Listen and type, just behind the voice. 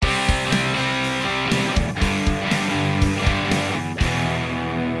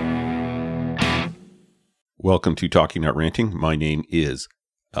Welcome to Talking Not Ranting. My name is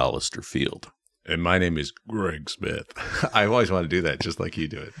Alistair Field. And my name is Greg Smith. I always want to do that just like you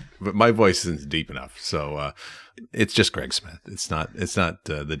do it. But my voice isn't deep enough. So it's just Greg Smith. It's not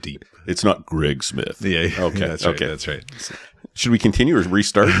the deep. It's not Greg Smith. Yeah. Okay. That's right. Okay. That's right. Should we continue or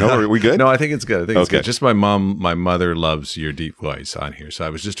restart? No, are we good? No, I think it's good. I think it's Okay. good. Just my mother loves your deep voice on here. So I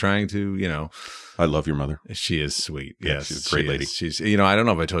was just trying to, I love your mother. she is sweet. Yeah, Yes. she's a great lady. She's, I don't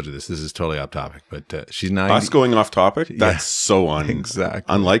know if I told you this. This is totally off topic, but she's 90. Us going off topic? That's so Exactly.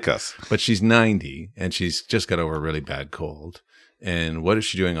 unlike us. But she's 90 and she's just got over a really bad cold. And what is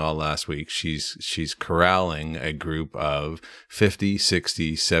she doing all last week? She's corralling a group of 50,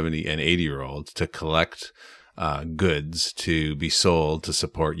 60, 70, and 80-year-olds to collect goods to be sold to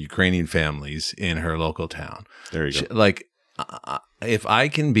support Ukrainian families in her local town. There you go. If I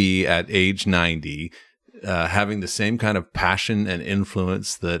can be at age 90, having the same kind of passion and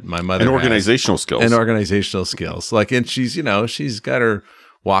influence that my mother And has, organizational skills. and organizational skills, and she's got her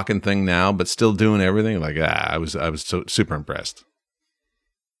walking thing now, but still doing everything. I was so super impressed.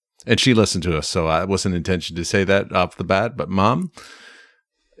 And she listened to us, so I wasn't intention to say that off the bat. But Mom,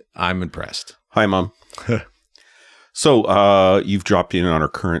 I'm impressed. Hi, Mom. So you've dropped in on our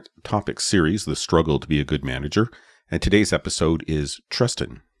current topic series, The Struggle to be a Good Manager. And today's episode is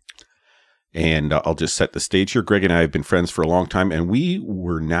trusting. And I'll just set the stage here. Greg and I have been friends for a long time, and we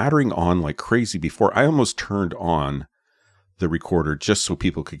were nattering on like crazy before. I almost turned on the recorder just so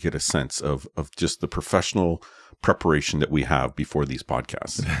people could get a sense of just the professional preparation that we have before these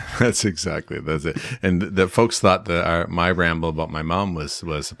podcasts. That's it. And the folks thought that my ramble about my mom was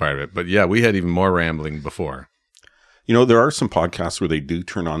a part of it. But yeah, we had even more rambling before. There are some podcasts where they do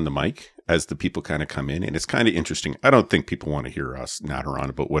turn on the mic as the people kind of come in, and it's kind of interesting. I don't think people want to hear us natter on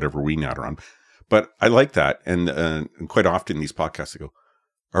about whatever we natter on, but I like that. And quite often these podcasts, they go,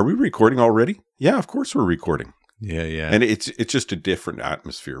 "Are we recording already?" Yeah, of course we're recording. Yeah. And it's just a different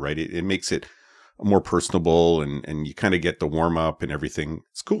atmosphere, right? It makes it more personable, and you kind of get the warm up and everything.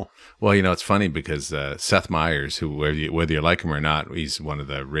 It's cool. Well, it's funny because Seth Meyers, who whether you like him or not, he's one of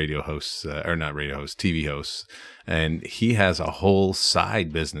the radio hosts, or not radio hosts, TV hosts. And he has a whole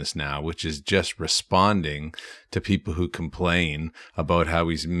side business now, which is just responding to people who complain about how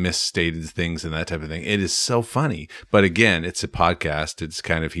he's misstated things and that type of thing. It is so funny. But again, it's a podcast. It's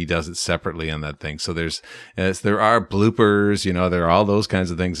kind of, he does it separately on that thing. So there are bloopers, there are all those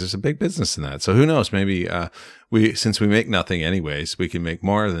kinds of things. There's a big business in that. So who knows? Maybe since we make nothing anyways, we can make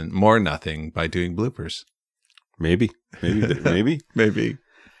more nothing by doing bloopers. Maybe. Maybe.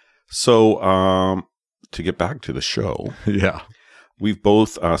 So, to get back to the show, yeah, we've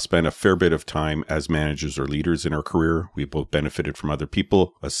both spent a fair bit of time as managers or leaders in our career. We've both benefited from other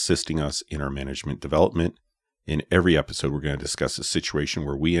people assisting us in our management development. In every episode, we're going to discuss a situation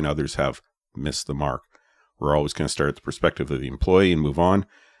where we and others have missed the mark. We're always going to start at the perspective of the employee and move on.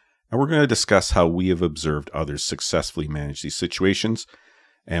 And we're going to discuss how we have observed others successfully manage these situations.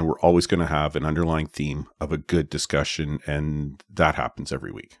 And we're always going to have an underlying theme of a good discussion, and that happens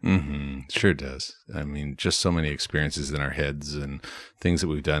every week. Mm-hmm. Sure does. I mean, just so many experiences in our heads and things that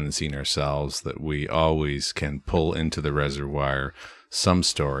we've done and seen ourselves that we always can pull into the reservoir some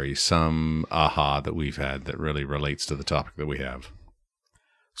story, some aha that we've had that really relates to the topic that we have.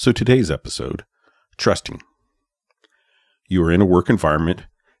 So today's episode, trusting. You are in a work environment,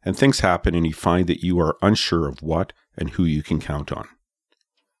 and things happen, and you find that you are unsure of what and who you can count on.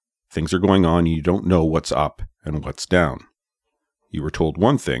 Things are going on, and you don't know what's up and what's down. You were told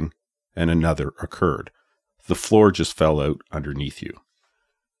one thing, and another occurred. The floor just fell out underneath you.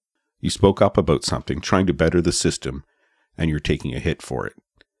 You spoke up about something, trying to better the system, and you're taking a hit for it.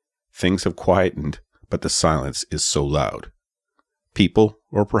 Things have quietened, but the silence is so loud. People,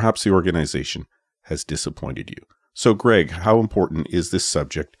 or perhaps the organization, has disappointed you. So, Greg, how important is this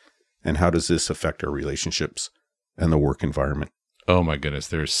subject, and how does this affect our relationships and the work environment? Oh my goodness,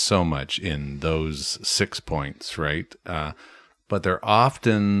 there's so much in those 6 points, right? But they're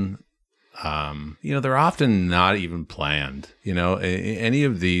often, they're often not even planned. Any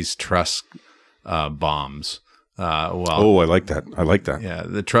of these trust bombs. I like that. Yeah,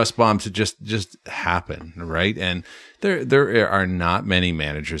 the trust bombs just happen, right? And there are not many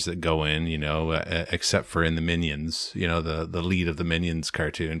managers that go in, except for in the Minions, the lead of the Minions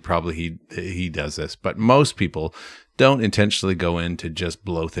cartoon. Probably he does this, but most people don't intentionally go in to just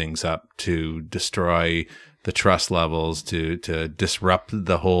blow things up, to destroy the trust levels, to disrupt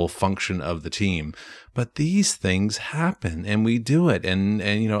the whole function of the team. But these things happen, and we do it. And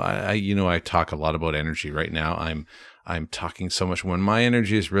I talk a lot about energy right now. I'm talking so much when my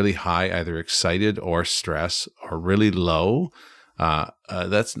energy is really high, either excited or stress, or really low.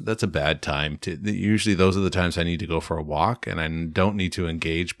 that's a bad time. Usually those are the times I need to go for a walk and I don't need to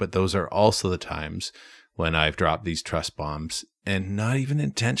engage, but those are also the times when I've dropped these trust bombs, and not even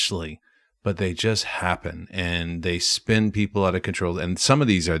intentionally, but they just happen and they spin people out of control. And some of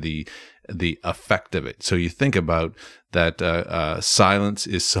these are the effect of it. So you think about that, silence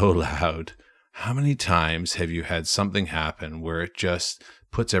is so loud. How many times have you had something happen where it just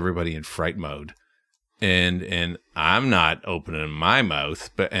puts everybody in fright mode? And I'm not opening my mouth,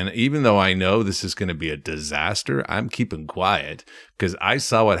 and even though I know this is going to be a disaster, I'm keeping quiet because I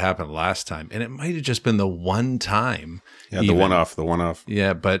saw what happened last time, and it might have just been the one time. Yeah, the one off.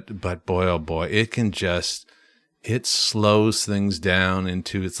 Yeah, but boy, oh boy, it slows things down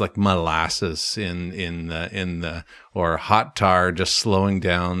into, it's like molasses in the or hot tar, just slowing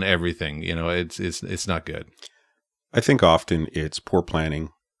down everything. It's not good. I think often it's poor planning,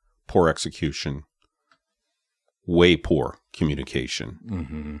 poor execution, way poor communication.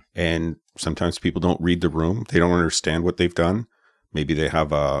 Mm-hmm. And sometimes people don't read the room. They don't understand what they've done. Maybe they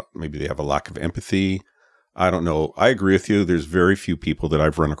have a lack of empathy. I don't know. I agree with you. There's very few people that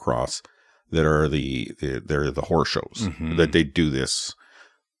I've run across that are they're the horror shows, mm-hmm. that they do this.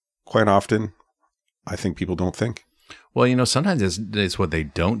 Quite often, I think people don't think. Well, sometimes it's what they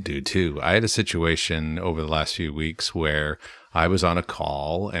don't do too. I had a situation over the last few weeks where I was on a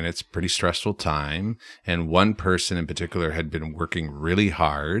call, and it's a pretty stressful time. And one person in particular had been working really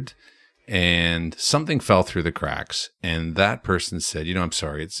hard, and something fell through the cracks. And that person said, I'm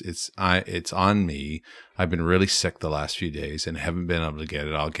sorry, it's on me. I've been really sick the last few days and haven't been able to get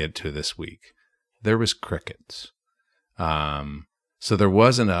it. I'll get to it this week. There was crickets. So there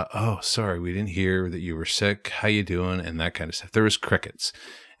wasn't sorry, we didn't hear that you were sick. How you doing? And that kind of stuff. There was crickets.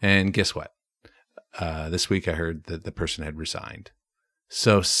 And guess what? This week I heard that the person had resigned.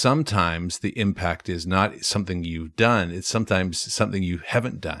 So sometimes the impact is not something you've done. It's sometimes something you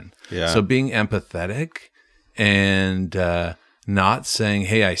haven't done. Yeah. So being empathetic and not saying,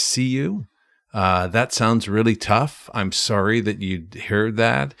 hey, I see you. That sounds really tough. I'm sorry that you heard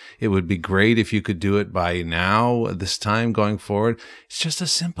that. It would be great if you could do it by now, this time going forward. It's just a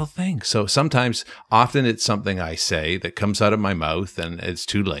simple thing. So often it's something I say that comes out of my mouth and it's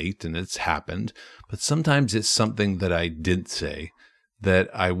too late and it's happened. But sometimes it's something that I didn't say that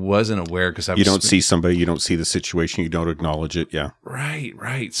I wasn't aware because you don't see somebody, you don't see the situation, you don't acknowledge it. Yeah.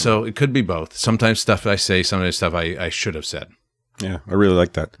 Right. So it could be both. Sometimes stuff I say, sometimes stuff I should have said. Yeah, I really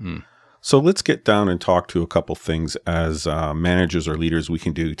like that. So let's get down and talk to a couple things as managers or leaders we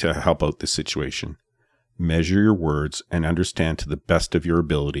can do to help out this situation. Measure your words and understand to the best of your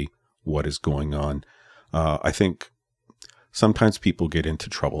ability what is going on. I think sometimes people get into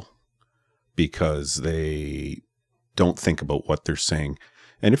trouble because they don't think about what they're saying.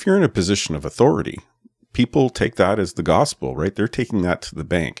 And if you're in a position of authority, people take that as the gospel, right? They're taking that to the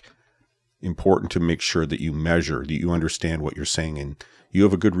bank. Important to make sure that you measure, that you understand what you're saying, and you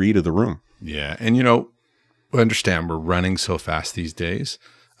have a good read of the room. Yeah. And, understand we're running so fast these days.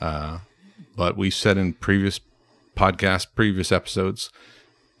 But we said in previous podcasts, previous episodes,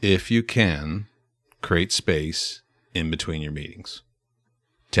 if you can, create space in between your meetings.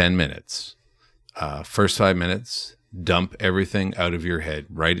 10 minutes. First 5 minutes, dump everything out of your head.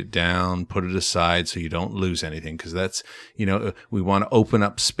 Write it down, put it aside so you don't lose anything. Because that's, we want to open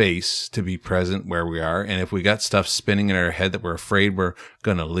up space to be present where we are. And if we got stuff spinning in our head that we're afraid we're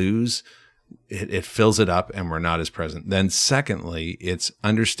going to lose, it fills it up and we're not as present. Then secondly, it's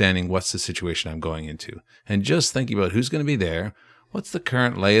understanding what's the situation I'm going into. And just thinking about who's going to be there. What's the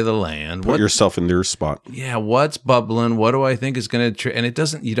current lay of the land? Put yourself in their spot. Yeah, what's bubbling? What do I think is going to... And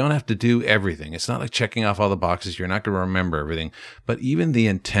you don't have to do everything. It's not like checking off all the boxes. You're not going to remember everything. But even the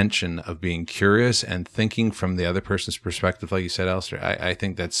intention of being curious and thinking from the other person's perspective, like you said, Alistair, I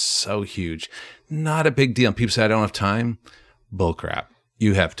think that's so huge. Not a big deal. People say, I don't have time. Bull crap.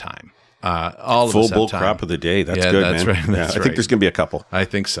 You have time. All of us have time. Full bull crap of the day. That's good, that's man. Right. That's I think there's going to be a couple. I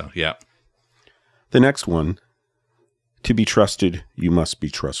think so, yeah. The next one... To be trusted, you must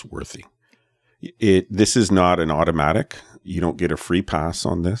be trustworthy. This is not an automatic. You don't get a free pass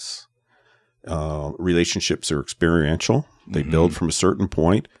on this. Relationships are experiential. They build from a certain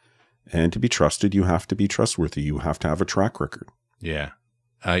point. And to be trusted, you have to be trustworthy. You have to have a track record. Yeah.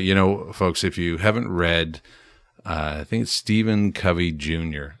 Folks, if you haven't read, I think it's Stephen Covey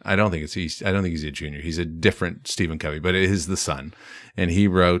Jr. I don't think he's a junior. He's a different Stephen Covey, but it is the son. And he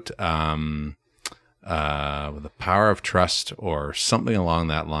wrote... The Power of Trust or something along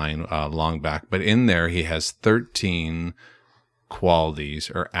that line long back. But in there, he has 13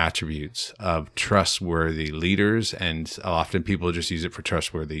 qualities or attributes of trustworthy leaders, and often people just use it for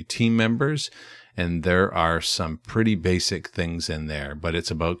trustworthy team members. And there are some pretty basic things in there, but it's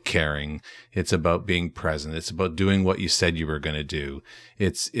about caring. It's about being present. It's about doing what you said you were going to do.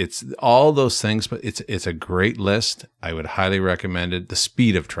 It's all those things, but it's a great list. I would highly recommend it. The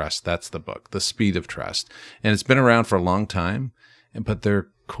Speed of Trust. That's the book, The Speed of Trust. And it's been around for a long time, but they're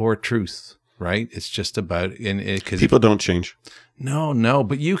core truth, right? It's just about, because people don't change. No,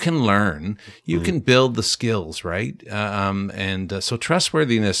 but you can learn. You can build the skills, right? So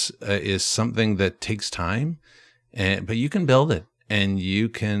trustworthiness is something that takes time, but you can build it, and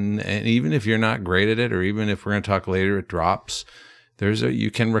even if you're not great at it, or even if we're going to talk later, it drops. You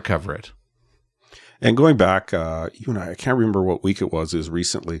can recover it. And going back, I can't remember what week it was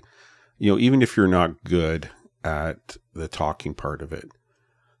recently. Even if you're not good at the talking part of it,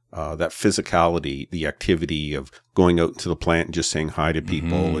 that physicality, the activity of going out to the plant and just saying hi to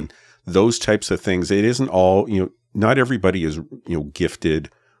people and those types of things. It isn't all, not everybody is, gifted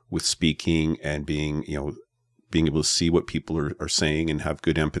with speaking and being able to see what people are saying and have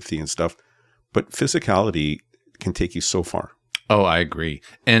good empathy and stuff. But physicality can take you so far. Oh, I agree.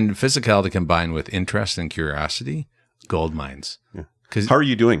 And physicality combined with interest and curiosity, gold mines. Yeah. How are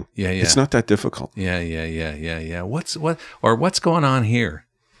you doing? Yeah. It's not that difficult. Yeah. What's going on here?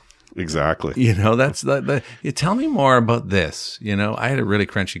 Exactly. That's you tell me more about this. I had a really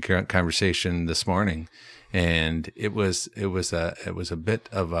crunchy conversation this morning, and it was a bit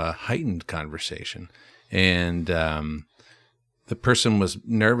of a heightened conversation, and the person was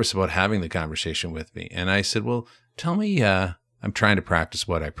nervous about having the conversation with me, and I said, "Well, tell me." I'm trying to practice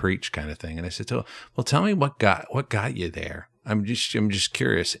what I preach, kind of thing, and I said, "Well, tell me what got you there. I'm just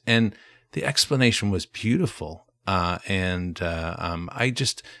curious," and the explanation was beautiful,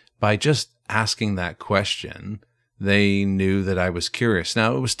 By just asking that question, they knew that I was curious.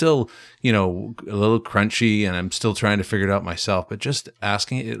 Now, it was still, a little crunchy, and I'm still trying to figure it out myself, but just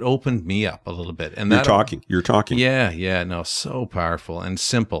asking it opened me up a little bit. And You're talking. Yeah. No, so powerful and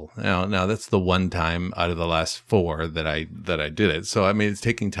simple. Now that's the one time out of the last 4 that I did it. So, it's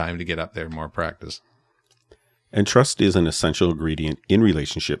taking time to get up there, more practice. And trust is an essential ingredient in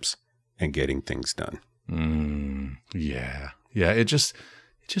relationships and getting things done. Yeah. It just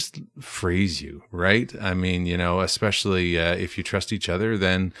frees you, right? Especially if you trust each other,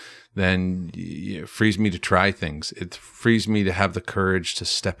 then it frees me to try things. It frees me to have the courage to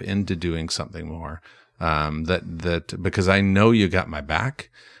step into doing something more. Because I know you got my back.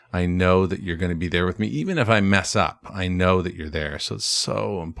 I know that you're going to be there with me. Even if I mess up, I know that you're there. So it's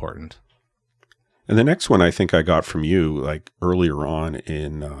so important. And the next one I think I got from you, like earlier on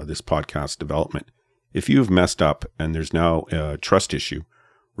in this podcast development, if you've messed up and there's now a trust issue,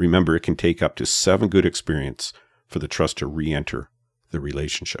 remember, it can take up to 7 good experience for the trust to re-enter the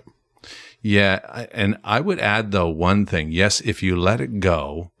relationship. Yeah. And I would add, though, one thing. Yes, if you let it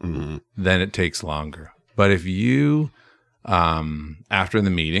go, then it takes longer. But if you, after the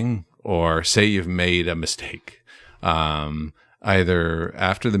meeting, or say you've made a mistake, either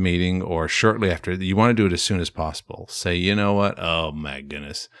after the meeting or shortly after, you want to do it as soon as possible. Say, you know what? Oh, my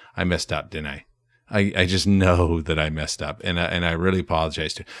goodness. I messed up, didn't I? I just know that I messed up, and I really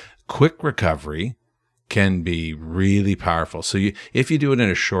apologize to you. Quick recovery can be really powerful. So if you do it in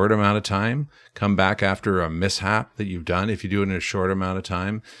a short amount of time, come back after a mishap that you've done. If you do it in a short amount of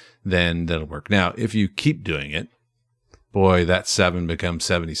time, then that'll work. Now, if you keep doing it, boy, that 7 becomes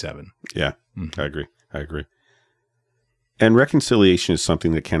 77. Yeah, I agree. And reconciliation is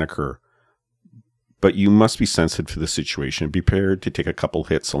something that can occur, but you must be sensitive to the situation and be prepared to take a couple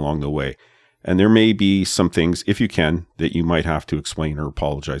hits along the way. And there may be some things, if you can, that you might have to explain or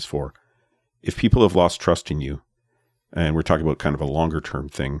apologize for. If people have lost trust in you, and we're talking about kind of a longer term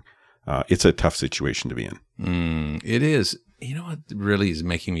thing, it's a tough situation to be in. It is. What really is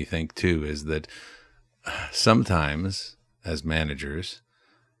making me think too is that sometimes as managers,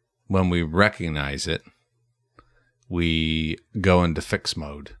 when we recognize it, we go into fix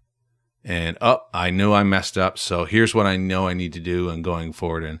mode. And, I know I messed up, so here's what I know I need to do and going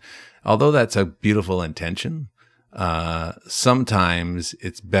forward. And although that's a beautiful intention, sometimes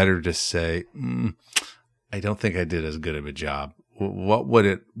it's better to say, I don't think I did as good of a job. Tell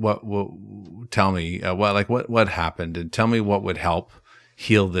me, what happened, and tell me what would help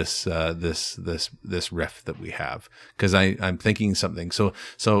heal this rift that we have. Cause I'm thinking something. So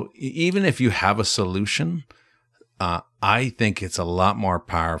even if you have a solution, I think it's a lot more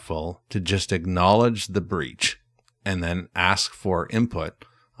powerful to just acknowledge the breach and then ask for input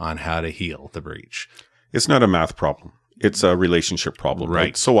on how to heal the breach. It's not a math problem. It's a relationship problem.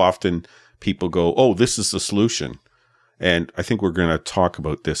 Right. So often people go, oh, this is the solution. And I think we're going to talk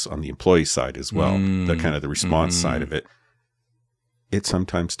about this on the employee side as well, the kind of the response side of it. It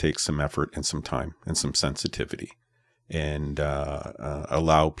sometimes takes some effort and some time and some sensitivity, and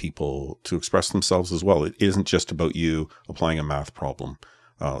allow people to express themselves as well. It isn't just about you applying a math problem,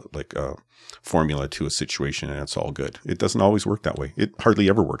 like a formula to a situation, and it's all good. It doesn't always work that way. It hardly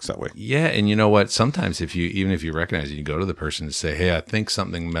ever works that way. Yeah, and you know what? Sometimes even if you recognize it, you go to the person and say, "Hey, I think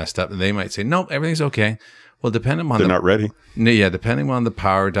something messed up," and they might say, "No, everything's okay." Well, depending on They're not ready. Yeah, depending on the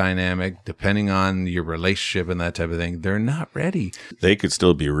power dynamic, depending on your relationship and that type of thing, they're not ready. They could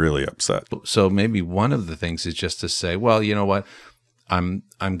still be really upset. So maybe one of the things is just to say, well, you know what? I'm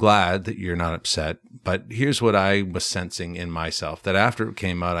glad that you're not upset, but here's what I was sensing in myself, that after it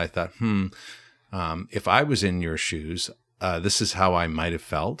came out, I thought, if I was in your shoes, this is how I might have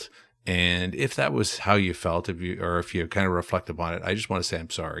felt. And if that was how you felt, if you kind of reflect upon it, I just want to say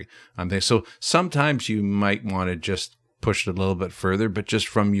I'm sorry. So sometimes you might want to just push it a little bit further, but just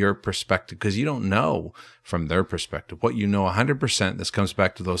from your perspective, because you don't know from their perspective. What you know 100%, this comes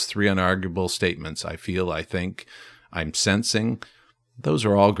back to those 3 unarguable statements. I feel, I think, I'm sensing. Those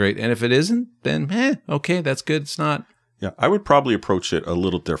are all great. And if it isn't, then okay, that's good. It's not. Yeah, I would probably approach it a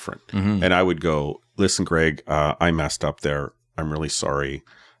little different. And I would go, listen, Greg, I messed up there. I'm really sorry.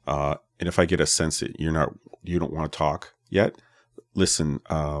 And if I get a sense that you don't want to talk yet, listen,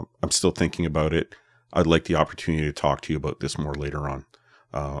 I'm still thinking about it. I'd like the opportunity to talk to you about this more later on.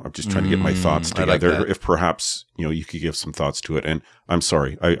 I'm just trying to get my thoughts together. Like, if perhaps, you could give some thoughts to it. And I'm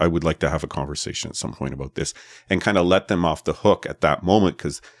sorry, I would like to have a conversation at some point about this, and kind of let them off the hook at that moment,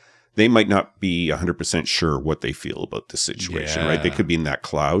 because they might not be 100% sure what they feel about this situation, right? They could be in that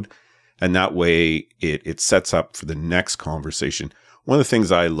cloud. And that way it sets up for the next conversation. One of the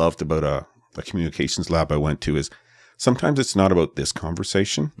things I loved about a communications lab I went to is sometimes it's not about this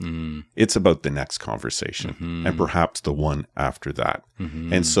conversation. It's about the next conversation and perhaps the one after that.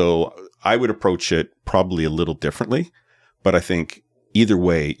 And so I would approach it probably a little differently, but I think either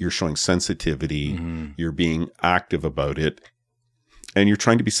way, you're showing sensitivity, you're being active about it, and you're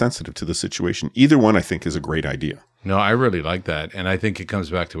trying to be sensitive to the situation. Either one, I think, is a great idea. No, I really like that. And I think it comes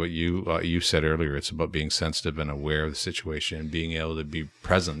back to what you said earlier. It's about being sensitive and aware of the situation and being able to be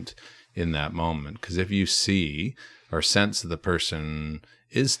present in that moment. Because if you see or sense that the person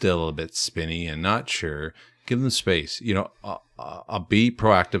is still a bit spinny and not sure, give them space. I'll be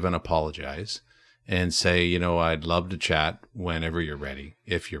proactive and apologize and say, I'd love to chat whenever you're ready,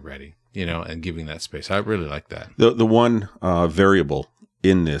 if you're ready, and giving that space. I really like that. The one variable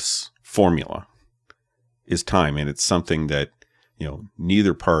in this formula is time. And it's something that,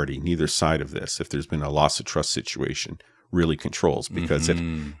 neither party, neither side of this, if there's been a loss of trust situation, really controls, because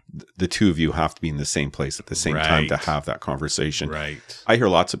the two of you have to be in the same place at the same time to have that conversation. Right. I hear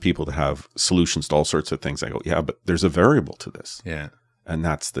lots of people that have solutions to all sorts of things. I go, yeah, but there's a variable to this. Yeah. And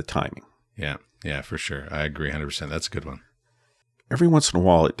that's the timing. Yeah. Yeah, for sure. I agree 100%. That's a good one. Every once in a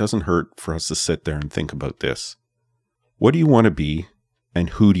while, it doesn't hurt for us to sit there and think about this. What do you want to be, and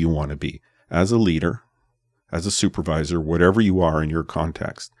who do you want to be? As a leader, as a supervisor, whatever you are in your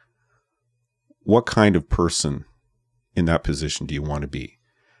context, what kind of person in that position do you want to be?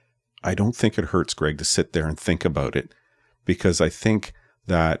 I don't think it hurts, Greg, to sit there and think about it, because I think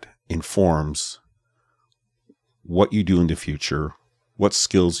that informs what you do in the future, what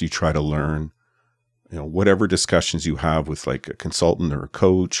skills you try to learn, whatever discussions you have with like a consultant or a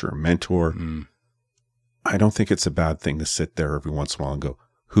coach or a mentor. I don't think it's a bad thing to sit there every once in a while and go,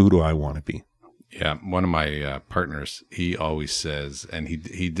 who do I want to be? Yeah, one of my partners, he always says, and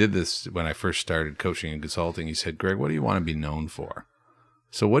he did this when I first started coaching and consulting. He said, Greg, what do you want to be known for?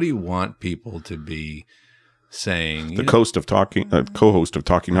 So what do you want people to be saying? The co-host of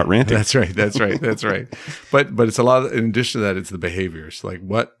Talking Not Ranting. That's right. But it's a lot. In addition to that, it's the behaviors. Like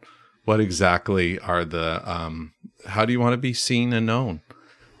what exactly are the? How do you want to be seen and known?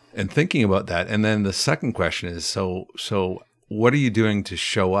 And thinking about that, and then the second question is, so what are you doing to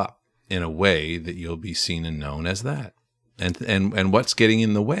show up in a way that you'll be seen and known as that? And what's getting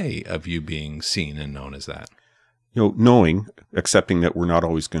in the way of you being seen and known as that? Accepting that we're not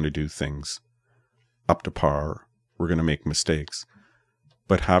always going to do things up to par. We're going to make mistakes.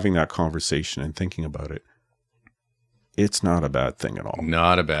 But having that conversation and thinking about it, it's not a bad thing at all.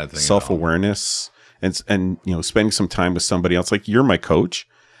 Not a bad thing. Self-awareness and spending some time with somebody else. Like, you're my coach.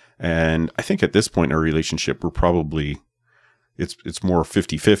 And I think at this point in our relationship, we're probably, it's more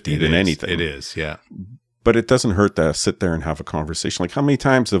 50-50 than anything. It is, yeah. But it doesn't hurt to sit there and have a conversation. Like, how many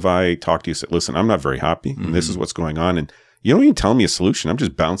times have I talked to you and said, listen, I'm not very happy, and this is what's going on. And you don't even tell me a solution. I'm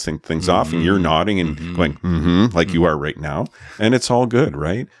just bouncing things off, and you're nodding and going, like you are right now. And it's all good,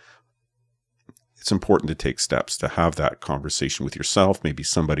 right? it's important to take steps to have that conversation with yourself, maybe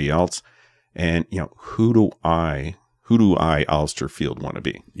somebody else. And, who do I, Alistair Field, want to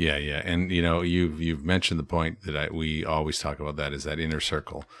be? Yeah. And, you've mentioned the point that we always talk about, that is that inner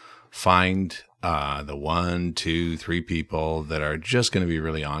circle. Find the 1, 2, 3 people that are just going to be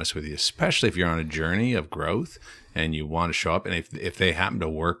really honest with you, especially if you're on a journey of growth and you want to show up. And if they happen to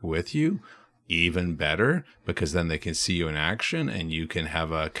work with you, even better, because then they can see you in action and you can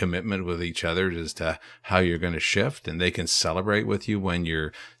have a commitment with each other as to how you're going to shift, and they can celebrate with you when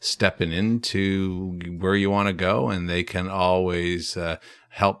you're stepping into where you want to go, and they can always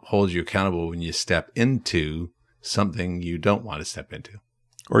help hold you accountable when you step into something you don't want to step into.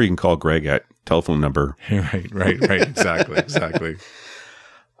 Or you can call Greg at telephone number. Right. Exactly.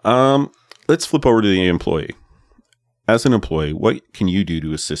 Let's flip over to the employee. As an employee, what can you do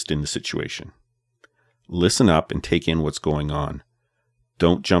to assist in the situation? Listen up and take in what's going on.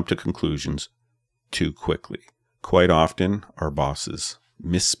 Don't jump to conclusions too quickly. Quite often, our bosses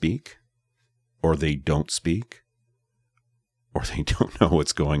misspeak, or they don't speak, or they don't know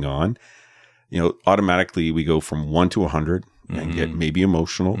what's going on. Automatically we go from 1 to 100 and get maybe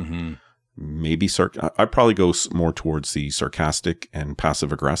emotional, maybe I'd probably go more towards the sarcastic and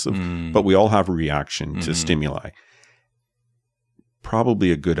passive aggressive, but we all have a reaction to stimuli.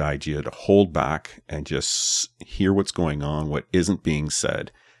 Probably a good idea to hold back and just hear what's going on, what isn't being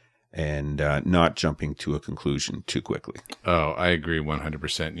said, and not jumping to a conclusion too quickly. Oh, I agree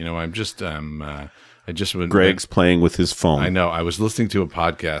 100%. Greg's playing with his phone. I know. I was listening to a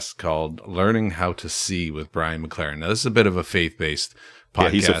podcast called Learning How to See with Brian McLaren. Now, this is a bit of a faith-based podcast. Yeah,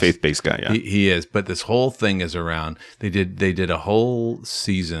 he's a faith-based guy. Yeah, he is. But this whole thing is around. They did a whole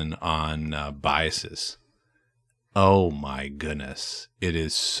season on biases. Oh my goodness. It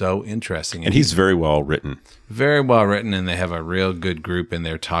is so interesting. And he's very well written. Very well written, and they have a real good group in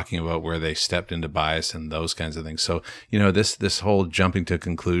there talking about where they stepped into bias and those kinds of things. So, this whole jumping to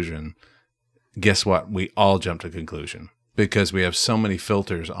conclusion, guess what? We all jump to conclusion because we have so many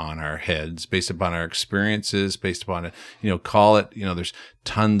filters on our heads based upon our experiences, based upon it, call it, there's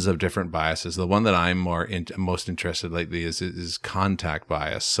tons of different biases. The one that I'm most interested lately is contact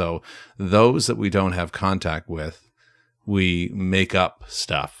bias. So those that we don't have contact with, we make up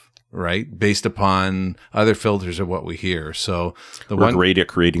stuff, right? Based upon other filters of what we hear. So we're great at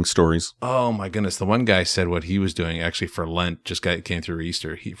creating stories. Oh my goodness. The one guy said what he was doing actually for Lent, came through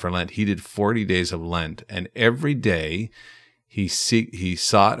Easter. For Lent, he did 40 days of Lent, and every day he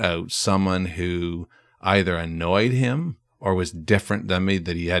sought out someone who either annoyed him or was different than me,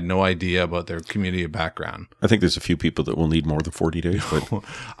 that he had no idea about their community background. I think there's a few people that will need more than 40 days. But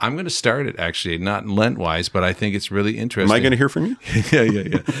I'm going to start it, actually, not Lent-wise, but I think it's really interesting. Am I going to hear from you?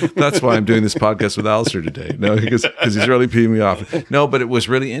 Yeah. That's why I'm doing this podcast with Alistair today. No, because he's really peeing me off. No, but it was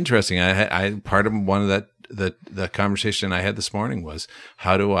really interesting. Part of one of the conversation I had this morning was,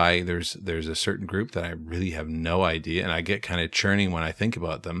 how do there's a certain group that I really have no idea, and I get kind of churning when I think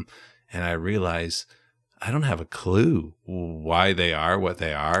about them, and I realize I don't have a clue why they are what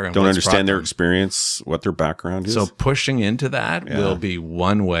they are. And don't understand their experience, what their background is. So pushing into that will be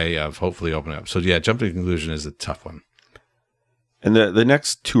one way of hopefully opening up. So yeah, jumping to conclusion is a tough one. And the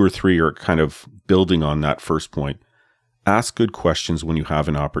next 2 or 3 are kind of building on that first point. Ask good questions when you have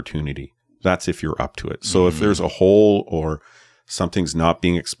an opportunity. That's if you're up to it. So if there's a hole or something's not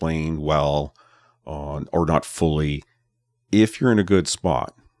being explained well or not fully, if you're in a good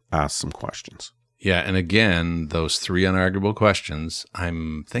spot, ask some questions. Yeah, and again, those 3 unarguable questions,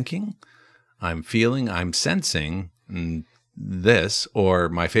 I'm thinking, I'm feeling, I'm sensing this, or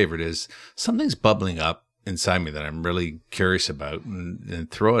my favorite is, something's bubbling up inside me that I'm really curious about, and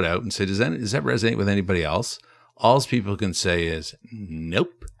throw it out and say, does that resonate with anybody else? All people can say is,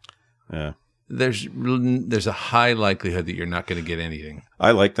 nope. Yeah. There's a high likelihood that you're not going to get anything. I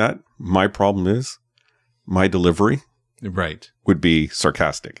like that. My problem is my delivery. Right. Would be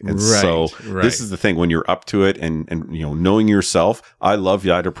sarcastic. And so this is the thing, when you're up to it and knowing yourself, I love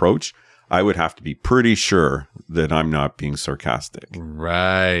that approach. I would have to be pretty sure that I'm not being sarcastic.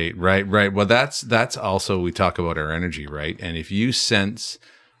 Right. Well, that's also, we talk about our energy, right? And if you sense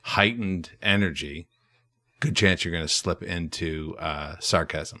heightened energy, good chance you're going to slip into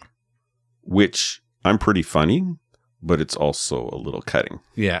sarcasm. Which, I'm pretty funny, but it's also a little cutting.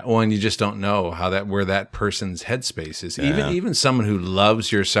 Yeah. Well, and you just don't know where that person's headspace is. Yeah. Even someone who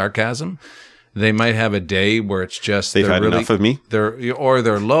loves your sarcasm, they might have a day where it's just they've had enough of me.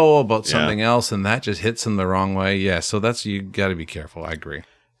 They're low about something else, and that just hits them the wrong way. Yeah. So you got to be careful. I agree.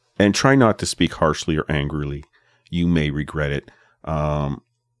 And try not to speak harshly or angrily. You may regret it.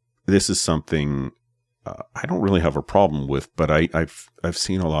 This is something I don't really have a problem with, but I've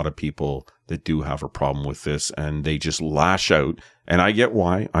seen a lot of people that do have a problem with this, and they just lash out. And I get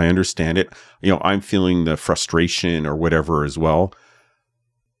why. I understand it. I'm feeling the frustration or whatever as well.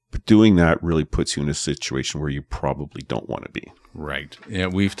 But doing that really puts you in a situation where you probably don't want to be. Right. Yeah,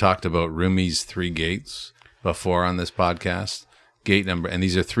 we've talked about Rumi's 3 gates before on this podcast. Gate number, and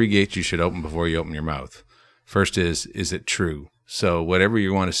these are 3 gates you should open before you open your mouth. First is it true? So whatever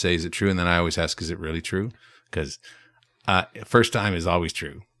you want to say, is it true? And then I always ask, is it really true? Because first time is always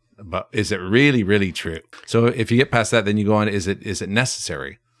true. But is it really, really true? So if you get past that, then you go on, is it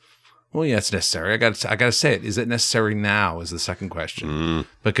necessary? Well, yeah, it's necessary. I got to say it. Is it necessary now is the second question.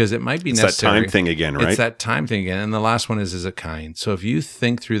 Because it might be necessary. It's that time thing again, right? It's that time thing again. And the last one is it kind? So if you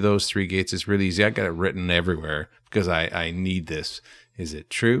think through those 3 gates, it's really easy. I got it written everywhere because I need this. Is it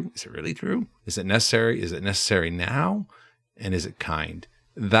true? Is it really true? Is it necessary? Is it necessary now? And is it kind?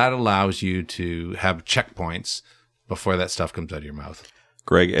 That allows you to have checkpoints before that stuff comes out of your mouth.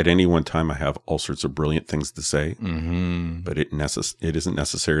 Greg, at any one time, I have all sorts of brilliant things to say, but it isn't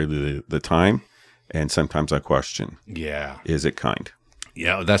necessarily the time. And sometimes I question, is it kind?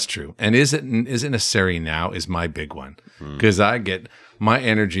 Yeah, that's true. And is it necessary now is my big one. Because my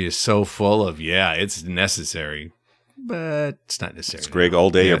energy is so full of, it's necessary, but it's not necessary. It's Greg all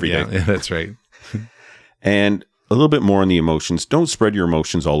day, every day. Yeah, that's right. And a little bit more on the emotions. Don't spread your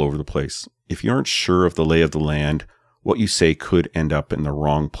emotions all over the place. If you aren't sure of the lay of the land, what you say could end up in the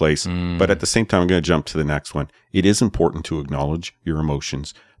wrong place. But at the same time, I'm going to jump to the next one. It is important to acknowledge your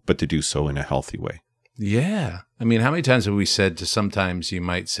emotions, but to do so in a healthy way. Yeah. I mean, how many times have we said to sometimes you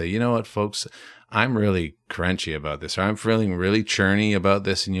might say, you know what, folks, I'm really crunchy about this, or I'm feeling really churny about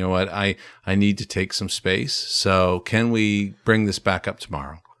this. And you know what, I need to take some space. So can we bring this back up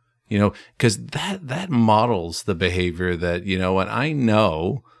tomorrow? Because that models the behavior that, you know what, I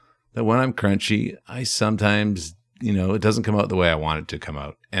know that when I'm crunchy, I sometimes, it doesn't come out the way I want it to come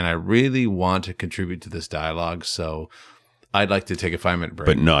out. And I really want to contribute to this dialogue. So I'd like to take a 5-minute break.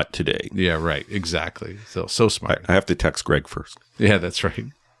 But not today. Yeah, right. Exactly. So smart. I have to text Greg first. Yeah, that's right.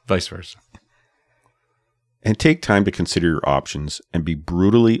 Vice versa. And take time to consider your options and be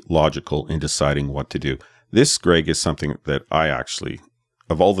brutally logical in deciding what to do. This, Greg, is something that I actually,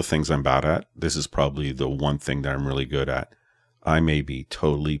 of all the things I'm bad at, this is probably the one thing that I'm really good at. I may be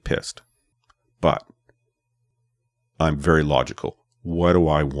totally pissed, but I'm very logical. What do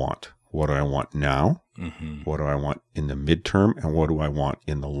I want? What do I want now? Mm-hmm. What do I want in the midterm? And what do I want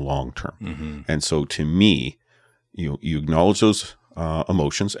in the long term? Mm-hmm. And so to me, you acknowledge those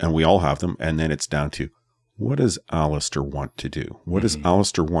emotions, and we all have them. And then it's down to, what does Alistair want to do? What does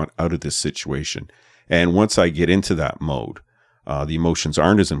Alistair want out of this situation? And once I get into that mode, the emotions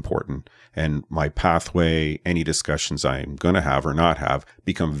aren't as important, and my pathway, any discussions I'm going to have or not have,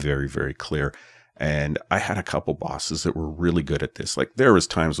 become very, very clear. And I had a couple bosses that were really good at this. Like, there was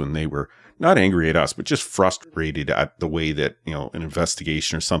times when they were not angry at us, but just frustrated at the way that, an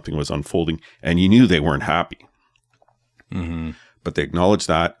investigation or something was unfolding, and you knew they weren't happy. Mm-hmm. But they acknowledged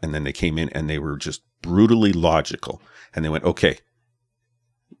that, and then they came in and they were just brutally logical. And they went, okay,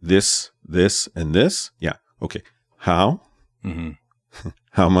 this, and this. Yeah. Okay. How? Mm-hmm.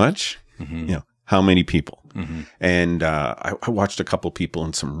 How much? Mm-hmm. How many people? Mm-hmm. And I watched a couple people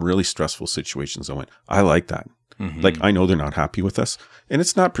in some really stressful situations. I went, I like that. Mm-hmm. Like, I know they're not happy with us. And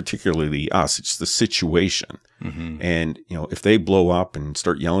it's not particularly us. It's the situation. Mm-hmm. And, if they blow up and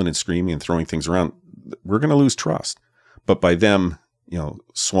start yelling and screaming and throwing things around, we're going to lose trust. But by them,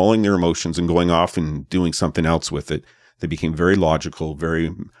 swallowing their emotions and going off and doing something else with it, they became very logical, very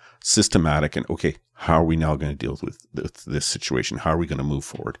systematic. And, okay, how are we now going to deal with this situation? How are we going to move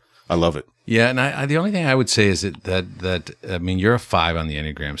forward? I love it. Yeah, and I the only thing I would say is that I mean, you're a 5 on the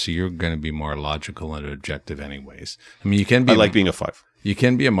Enneagram, so you're going to be more logical and objective anyways. I mean, you can be. I like being a 5. You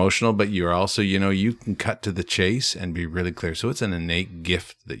can be emotional, but you're also, you can cut to the chase and be really clear. So it's an innate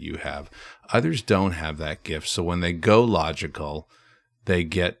gift that you have. Others don't have that gift. So when they go logical, they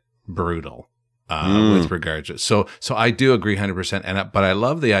get brutal. With regards to it. So I do agree 100%. But I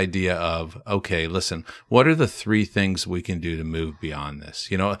love the idea of, okay, listen, what are the 3 things we can do to move beyond this?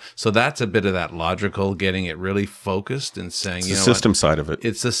 So that's a bit of that logical, getting it really focused and saying, it's the system side of it.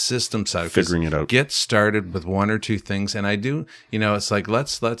 It's the system side. Figuring it out. Get started with 1 or 2 things. And I do, it's like,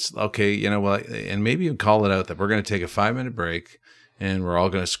 let's, okay, and maybe you call it out that we're going to take a 5-minute break. And we're all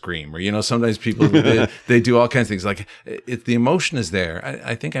going to scream, or, sometimes people, they do all kinds of things. Like, the emotion is there.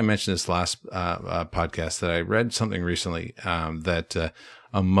 I think I mentioned this last podcast that I read something recently, that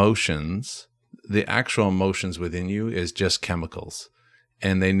emotions, the actual emotions within you is just chemicals,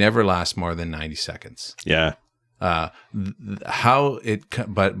 and they never last more than 90 seconds. Yeah. But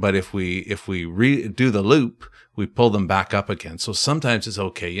if we redo the loop, we pull them back up again. So sometimes it's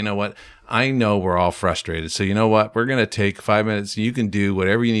okay. You know what? I know we're all frustrated. So you know what? We're going to take 5 minutes. You can do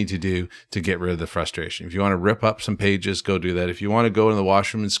whatever you need to do to get rid of the frustration. If you want to rip up some pages, go do that. If you want to go in the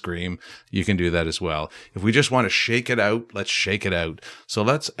washroom and scream, you can do that as well. If we just want to shake it out, let's shake it out. So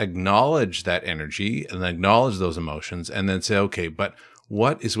let's acknowledge that energy and acknowledge those emotions and then say, okay, but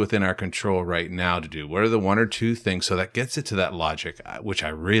what is within our control right now to do? What are the one or two things? So that gets it to that logic, which I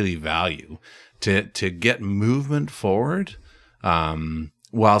really value, to get movement forward,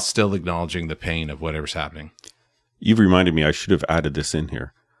 while still acknowledging the pain of whatever's happening. You've reminded me, I should have added this in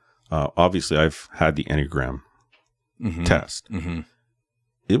here. Obviously, I've had the Enneagram test.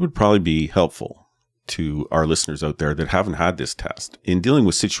 It would probably be helpful to our listeners out there that haven't had this test in dealing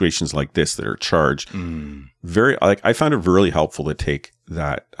with situations like this that are charged. I found it really helpful to take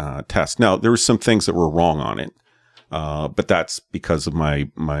that test. Now, there were some things that were wrong on it, but that's because of my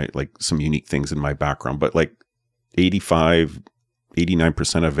like some unique things in my background. But like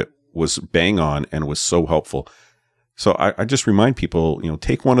 89% of it was bang on and was so helpful. So I just remind people,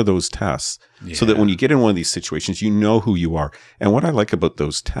 take one of those tests so that when you get in one of these situations, you know who you are. And what I like about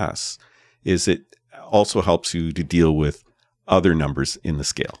those tests is it also helps you to deal with other numbers in the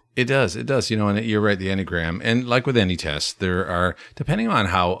scale. It does. And you're right, the Enneagram. And like with any test, there are, depending on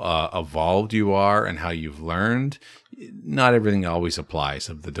how evolved you are and how you've learned, not everything always applies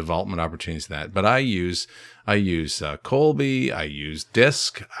of the development opportunities that. But I use Kolbe, I use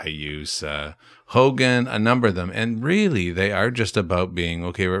DISC, I use Hogan, a number of them. And really, they are just about being,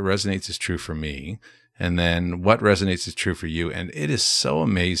 okay, what resonates is true for me. And then what resonates is true for you. And it is so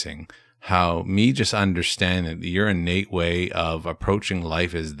amazing how me just understanding that your innate way of approaching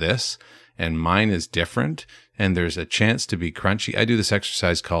life is this, and mine is different, and there's a chance to be crunchy. I do this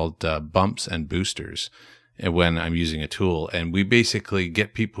exercise called bumps and boosters when I'm using a tool, and we basically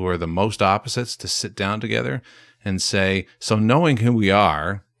get people who are the most opposites to sit down together and say, so knowing who we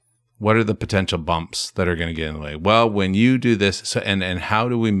are, what are the potential bumps that are going to get in the way? Well, when you do this, so and how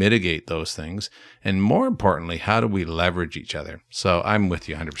do we mitigate those things? And more importantly, how do we leverage each other? So I'm with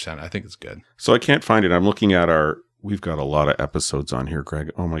you 100%. I think it's good. So I can't find it. I'm looking at we've got a lot of episodes on here,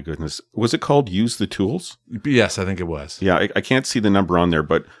 Greg. Oh my goodness. Was it called Use the Tools? Yes, I think it was. Yeah, I can't see the number on there,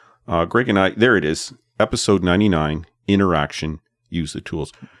 but Greg and I, there it is. Episode 99, Interaction, Use the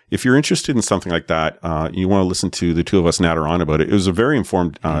Tools. If you're interested in something like that, you want to listen to the two of us natter on about it. It was a very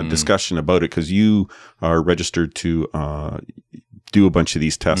informed discussion about it because you are registered to do a bunch of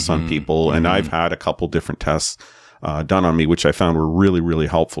these tests on people. And I've had a couple different tests done on me, which I found were really, really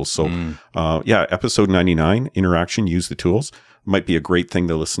helpful. So episode 99, Interaction, Use the Tools, might be a great thing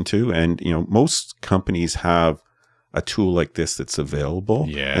to listen to. And, most companies have a tool like this that's available.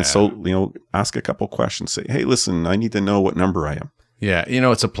 Yeah. And so, ask a couple questions. Say, hey, listen, I need to know what number I am. Yeah,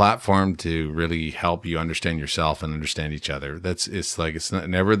 it's a platform to really help you understand yourself and understand each other. It's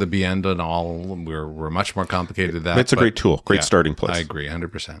never the be end and all. We're much more complicated than that. It's a great tool, great starting place. I agree,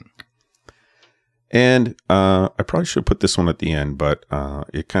 100%. And I probably should put this one at the end, but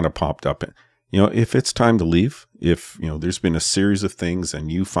it kind of popped up. If it's time to leave, if there's been a series of things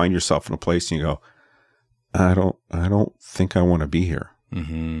and you find yourself in a place and you go, I don't think I want to be here.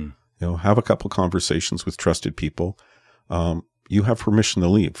 Have a couple conversations with trusted people. You have permission to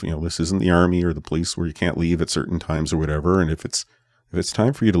leave. This isn't the army or the police where you can't leave at certain times or whatever. And if it's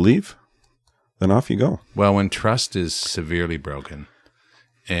time for you to leave, then off you go. Well, when trust is severely broken,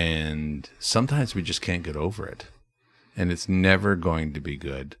 and sometimes we just can't get over it, and it's never going to be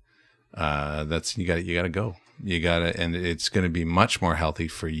good. You gotta go. And it's going to be much more healthy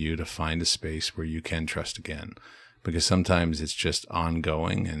for you to find a space where you can trust again. Because sometimes it's just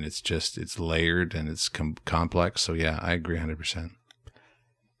ongoing and it's layered and it's complex. So yeah, I agree 100%.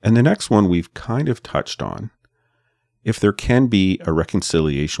 And the next one we've kind of touched on. If there can be a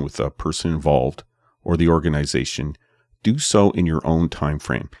reconciliation with the person involved or the organization, do so in your own time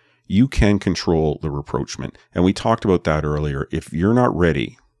frame. You can control the rapprochement. And we talked about that earlier. If you're not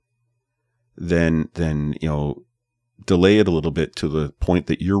ready, then delay it a little bit to the point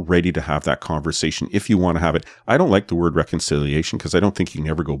that you're ready to have that conversation if you want to have it. I don't like the word reconciliation because I don't think you can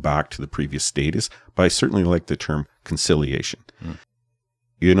ever go back to the previous status, but I certainly like the term conciliation.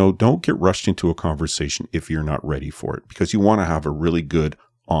 Don't get rushed into a conversation if you're not ready for it, because you want to have a really good,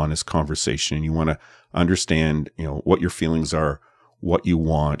 honest conversation. And you want to understand, what your feelings are, what you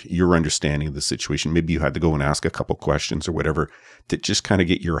want, your understanding of the situation. Maybe you had to go and ask a couple questions or whatever to just kind of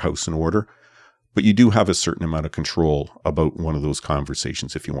get your house in order. But you do have a certain amount of control about one of those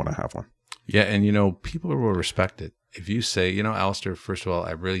conversations if you want to have one. Yeah. And, people will respect it. If you say, Alistair, first of all,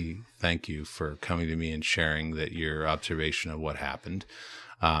 I really thank you for coming to me and sharing your observation of what happened.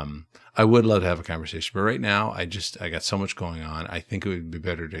 I would love to have a conversation, but right now I got so much going on. I think it would be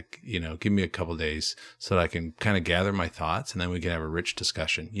better to, give me a couple of days so that I can kind of gather my thoughts, and then we can have a rich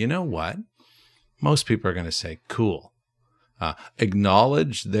discussion. You know what? Most people are going to say, cool.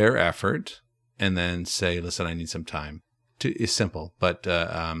 Acknowledge their effort and then say, listen, I need some time. It's simple, but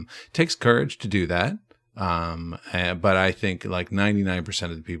it takes courage to do that. But I think like 99%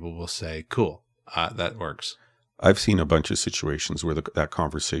 of the people will say, cool, that works. I've seen a bunch of situations where that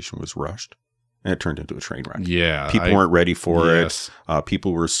conversation was rushed and it turned into a train wreck. Yeah. People weren't ready for it.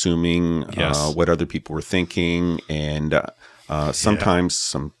 People were assuming what other people were thinking. And sometimes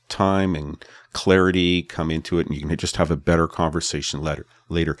some time and clarity come into it, and you can just have a better conversation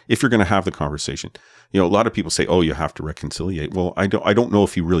later. If you're going to have the conversation. A lot of people say, oh, you have to reconciliate. Well, I don't know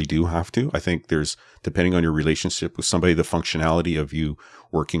if you really do have to. I think depending on your relationship with somebody, the functionality of you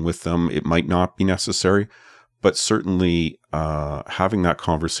working with them, it might not be necessary. But certainly having that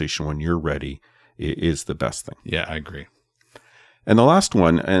conversation when you're ready is the best thing. Yeah, I agree. And the last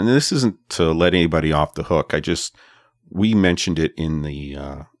one, and this isn't to let anybody off the hook. We mentioned it in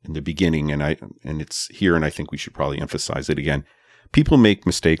the beginning, and it's here, and I think we should probably emphasize it again. People make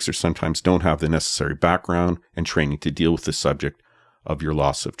mistakes or sometimes don't have the necessary background and training to deal with the subject of your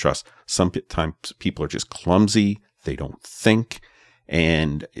loss of trust. Sometimes people are just clumsy. They don't think.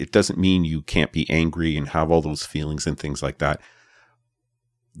 And it doesn't mean you can't be angry and have all those feelings and things like that.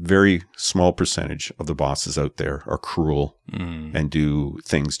 Very small percentage of the bosses out there are cruel and do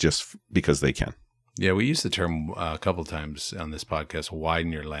things just because they can. Yeah, we use the term a couple of times on this podcast,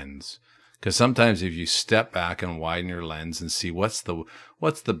 widen your lens. Because sometimes if you step back and widen your lens and see what's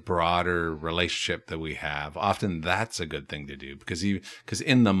the broader relationship that we have, often that's a good thing to do. Because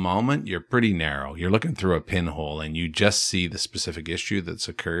in the moment, you're pretty narrow. You're looking through a pinhole and you just see the specific issue that's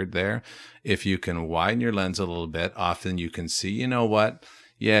occurred there. If you can widen your lens a little bit, often you can see, you know what?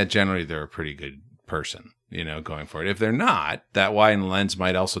 Yeah, generally they're a pretty good person, going forward. If they're not, that widened lens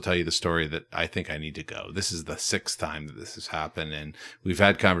might also tell you the story that I think I need to go. This is the 6th time that this has happened, and we've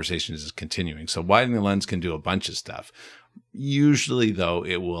had conversations is continuing. So widening the lens can do a bunch of stuff. Usually, though,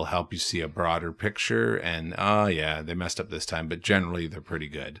 it will help you see a broader picture and, they messed up this time, but generally they're pretty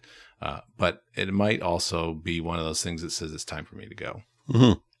good. But it might also be one of those things that says it's time for me to go.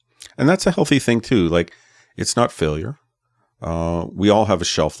 Mm-hmm. And that's a healthy thing, too. Like, it's not failure. We all have a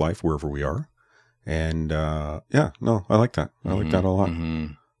shelf life wherever we are. And, I like that. I like that a lot.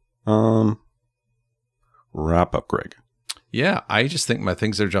 Mm-hmm. Wrap up, Greg. Yeah. I just think my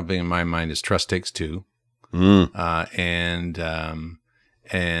things that are jumping in my mind is trust takes two. And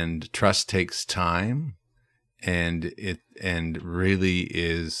trust takes time, and really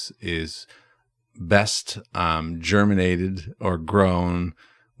is best, germinated or grown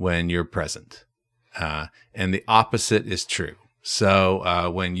when you're present. And the opposite is true.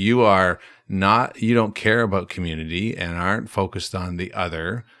 So, when you don't care about community and aren't focused on the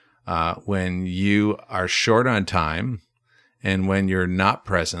other, when you are short on time and when you're not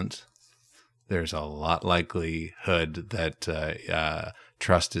present, there's a lot likelihood that,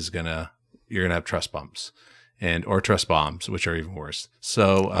 trust you're going to have trust bumps or trust bombs, which are even worse.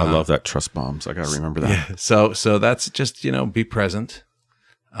 So, I love that, trust bombs. I got to remember that. Yeah, so that's just, be present.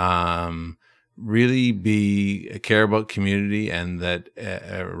 Really care about community, and that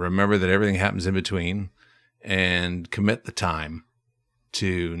remember that everything happens in between, and commit the time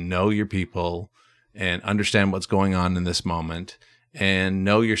to know your people and understand what's going on in this moment, and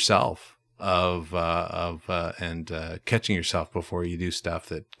know yourself and catching yourself before you do stuff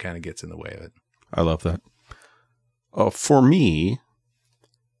that kind of gets in the way of it. I love that. For me,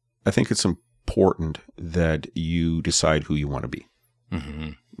 I think it's important that you decide who you want to be.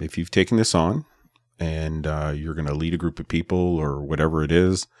 Mm-hmm. If you've taken this on and you're going to lead a group of people or whatever it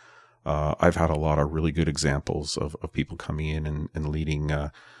is, I've had a lot of really good examples of people coming in and leading,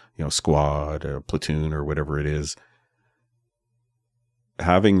 squad, a platoon, or whatever it is.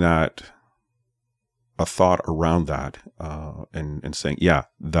 Having a thought around that, and saying, yeah,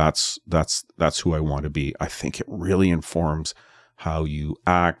 that's who I want to be. I think it really informs how you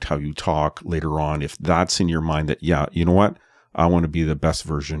act, how you talk later on. If that's in your mind that, yeah, you know what? I want to be the best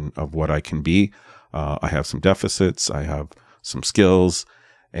version of what I can be. I have some deficits. I have some skills,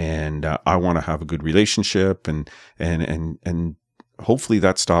 and I want to have a good relationship. And hopefully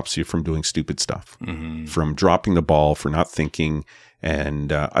that stops you from doing stupid stuff, from dropping the ball, for not thinking.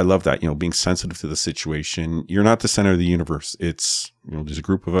 And I love that, being sensitive to the situation. You're not the center of the universe. It's, there's a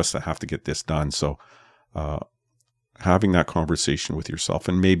group of us that have to get this done. So having that conversation with yourself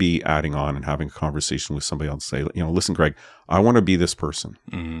and maybe adding on and having a conversation with somebody else. Say, listen, Greg, I want to be this person.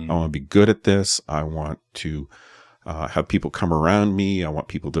 I want to be good at this. I want to have people come around me. I want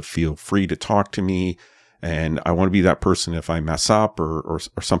people to feel free to talk to me. And I want to be that person if I mess up or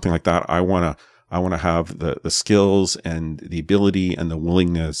something like that. I want to have the skills and the ability and the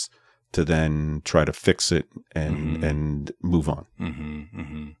willingness to then try to fix it and move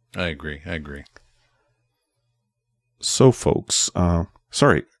on. I agree. So folks,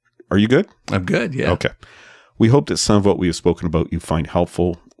 sorry, are you good? I'm good. Yeah. Okay. We hope that some of what we have spoken about you find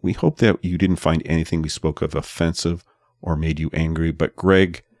helpful. We hope that you didn't find anything we spoke of offensive or made you angry. But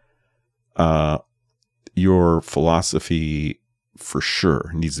Greg, your philosophy for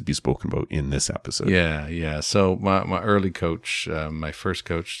sure needs to be spoken about in this episode. Yeah. So my early coach, my first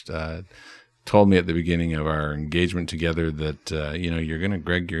coach, told me at the beginning of our engagement together that, you're going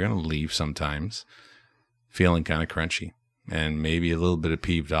to leave sometimes feeling kind of crunchy and maybe a little bit of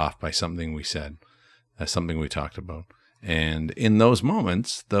peeved off by something we said, something we talked about. And in those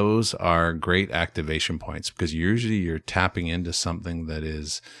moments, those are great activation points because usually you're tapping into something that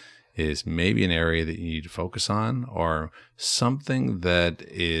is maybe an area that you need to focus on or something that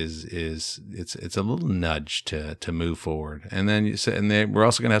it's a little nudge to move forward. And then we're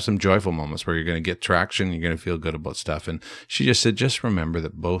also going to have some joyful moments where you're going to get traction. You're going to feel good about stuff. And she just said, just remember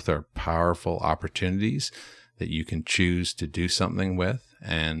that both are powerful opportunities that you can choose to do something with,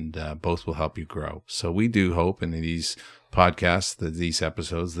 and both will help you grow. So we do hope in these podcasts, these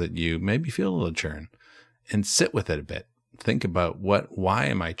episodes, that you maybe feel a little churn and sit with it a bit. Think about why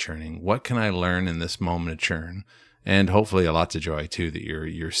am I churning? What can I learn in this moment of churn? And hopefully lots of joy too, that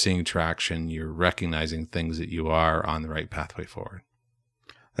you're seeing traction, you're recognizing things that you are on the right pathway forward.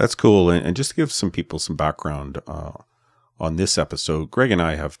 That's cool. And just to give some people some background on this episode, Greg and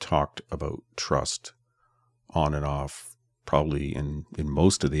I have talked about trust on and off probably in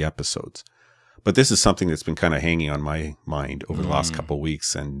most of the episodes. But this is something that's been kind of hanging on my mind over the last couple of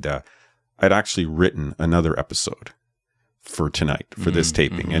weeks. And I'd actually written another episode for tonight, for this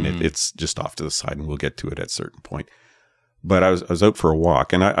taping. And it's just off to the side and we'll get to it at a certain point. But I was out for a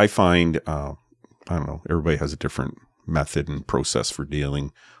walk and I find, I don't know, everybody has a different method and process for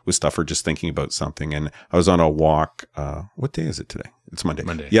dealing with stuff or just thinking about something. And I was on a walk. What day is it today? It's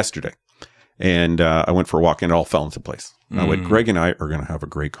Monday. Yesterday. And I went for a walk and it all fell into place. I went, Greg and I are going to have a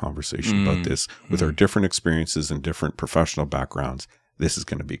great conversation about this with our different experiences and different professional backgrounds. This is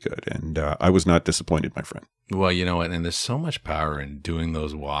going to be good. And I was not disappointed, my friend. Well, you know what? And there's so much power in doing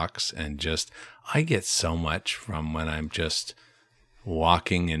those walks. And I get so much from when I'm just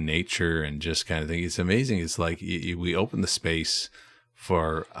walking in nature and just kind of thinking. It's amazing. It's like we open the space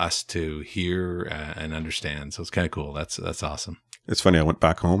for us to hear and understand. So it's kind of cool. That's awesome. It's funny. I went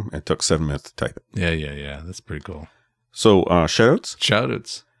back home and it took 7 minutes to type it. Yeah. That's pretty cool. So shout-outs?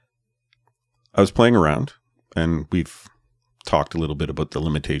 Shout-outs. I was playing around and we've talked a little bit about the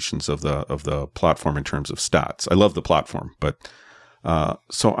limitations of the platform in terms of stats. I love the platform, but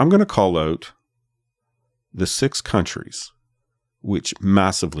so I'm going to call out the 6 countries which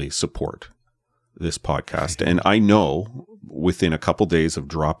massively support this podcast. And I know within a couple days of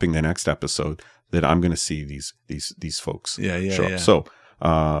dropping the next episode that I'm going to see these folks show up. So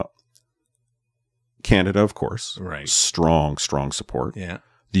Canada, of course, right? Strong support. Yeah.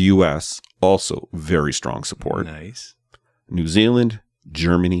 The U.S. also very strong support. Nice. New Zealand,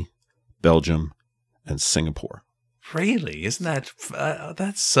 Germany, Belgium, and Singapore. Really? Isn't that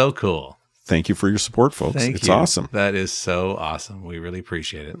that's so cool? Thank you for your support, folks. It's awesome. That is so awesome. We really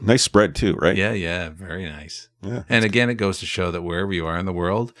appreciate it. Nice spread too, right? Yeah. Very nice. Yeah. And again, it goes to show that wherever you are in the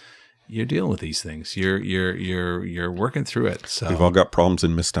world, you're dealing with these things. You're working through it. So we've all got problems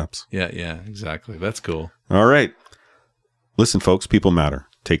and missteps. Yeah, exactly. That's cool. All right. Listen, folks, people matter.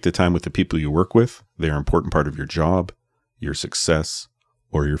 Take the time with the people you work with. They're an important part of your job, your success,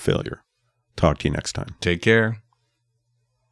 or your failure. Talk to you next time. Take care.